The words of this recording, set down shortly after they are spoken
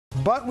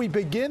But we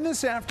begin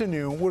this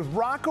afternoon with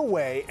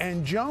Rockaway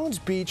and Jones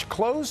Beach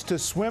closed to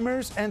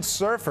swimmers and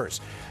surfers.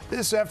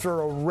 This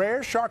after a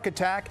rare shark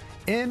attack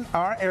in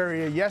our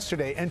area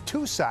yesterday and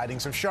 2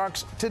 sightings of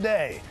sharks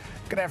today.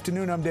 Good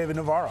afternoon, I'm David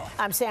Navarro.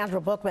 I'm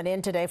Sandra Bookman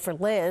in today for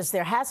Liz.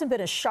 There hasn't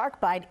been a shark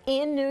bite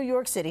in New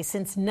York City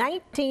since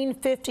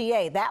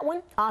 1958. That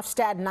one off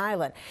Staten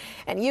Island.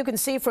 And you can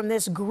see from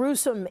this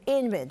gruesome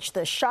image,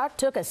 the shark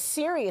took a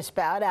serious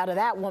bout out of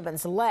that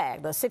woman's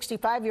leg. The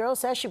 65-year-old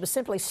says she was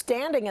simply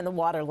standing in the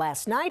water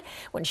last night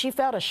when she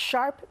felt a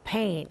sharp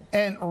pain.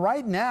 And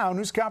right now,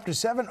 Newscopter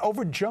 7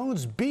 over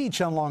Jones Beach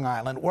on Long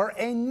Island, where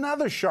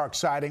another shark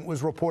sighting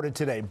was reported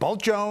today. Both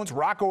Jones,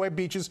 Rockaway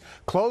beaches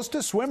closed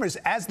to swimmers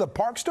as the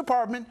Parks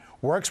Department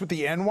works with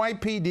the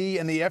NYPD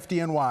and the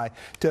FDNY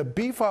to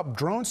beef up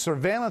drone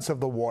surveillance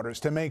of the waters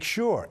to make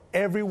sure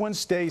everyone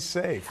stays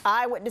safe.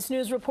 Eyewitness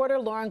News reporter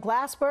Lauren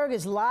Glassberg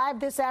is live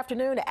this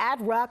afternoon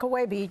at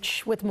Rockaway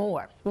Beach with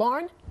more.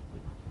 Lauren?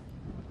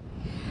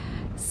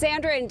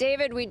 Sandra and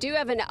David, we do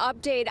have an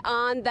update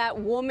on that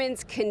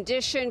woman's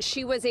condition.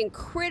 She was in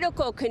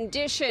critical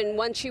condition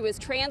when she was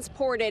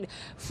transported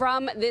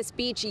from this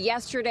beach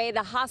yesterday.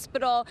 The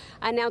hospital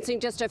announcing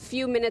just a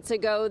few minutes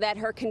ago that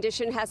her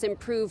condition has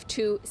improved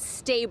to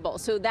stable.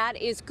 So that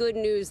is good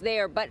news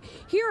there. But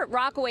here at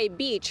Rockaway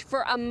Beach,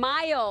 for a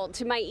mile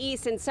to my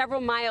east and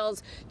several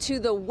miles to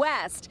the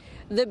west,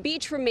 the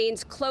beach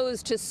remains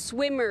closed to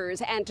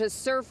swimmers and to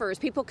surfers.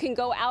 People can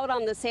go out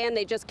on the sand.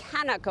 They just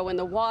cannot go in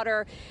the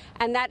water.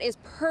 And that is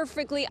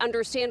perfectly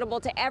understandable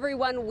to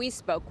everyone we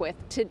spoke with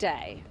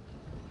today.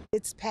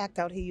 It's packed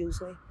out here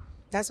usually.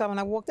 That's why when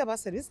I walked up, I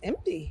said, it's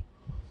empty.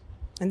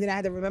 And then I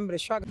had to remember the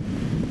shark.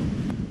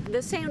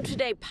 The sand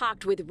today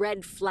packed with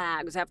red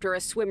flags after a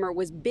swimmer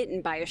was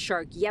bitten by a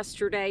shark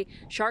yesterday.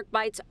 Shark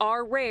bites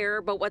are rare,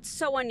 but what's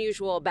so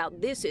unusual about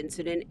this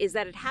incident is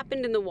that it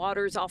happened in the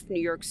waters off New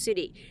York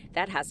City.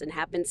 That hasn't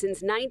happened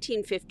since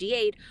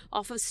 1958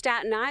 off of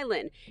Staten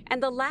Island.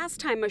 And the last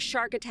time a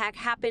shark attack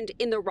happened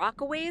in the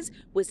Rockaways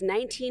was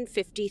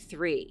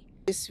 1953.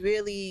 It's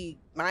really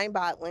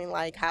mind-boggling,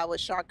 like how a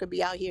shark could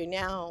be out here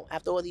now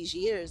after all these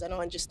years. I don't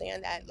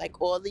understand that. Like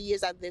all the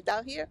years I've lived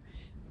out here,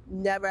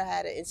 never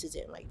had an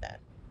incident like that.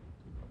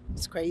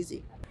 It's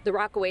crazy. The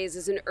Rockaways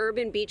is an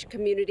urban beach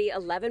community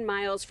 11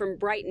 miles from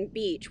Brighton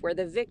Beach, where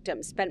the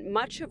victim spent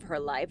much of her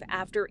life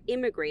after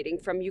immigrating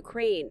from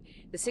Ukraine.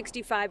 The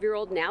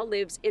 65-year-old now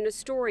lives in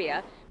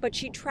Astoria, but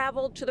she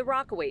traveled to the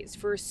Rockaways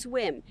for a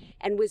swim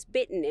and was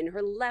bitten in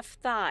her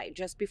left thigh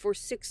just before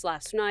 6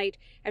 last night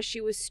as she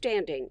was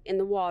standing in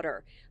the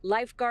water.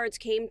 Lifeguards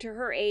came to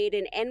her aid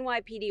and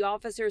NYPD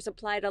officers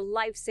applied a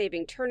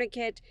life-saving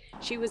tourniquet.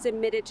 She was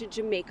admitted to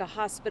Jamaica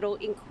Hospital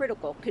in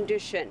critical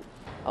condition.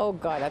 Oh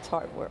God, that's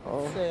hard work.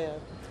 Oh. Yeah.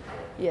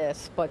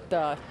 Yes, but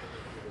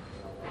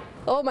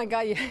oh my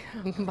God,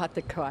 I'm about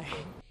to cry.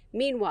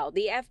 Meanwhile,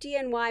 the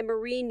FDNY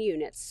Marine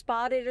unit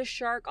spotted a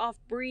shark off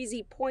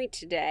Breezy Point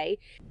today.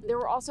 There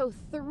were also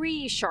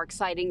 3 shark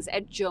sightings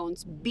at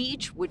Jones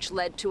Beach, which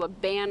led to a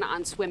ban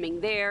on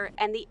swimming there.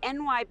 And the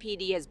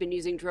NYPD has been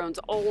using drones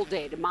all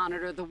day to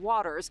monitor the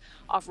waters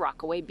off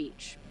Rockaway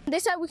Beach. They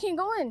said we can't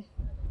go in.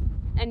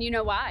 And you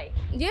know why?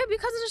 Yeah,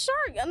 because of the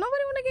shark. Nobody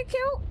want to get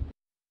killed.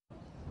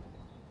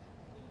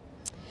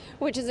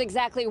 Which is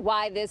exactly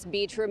why this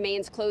beach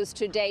remains closed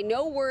today.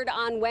 No word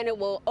on when it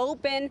will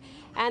open,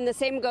 and the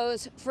same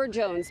goes for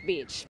Jones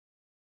Beach.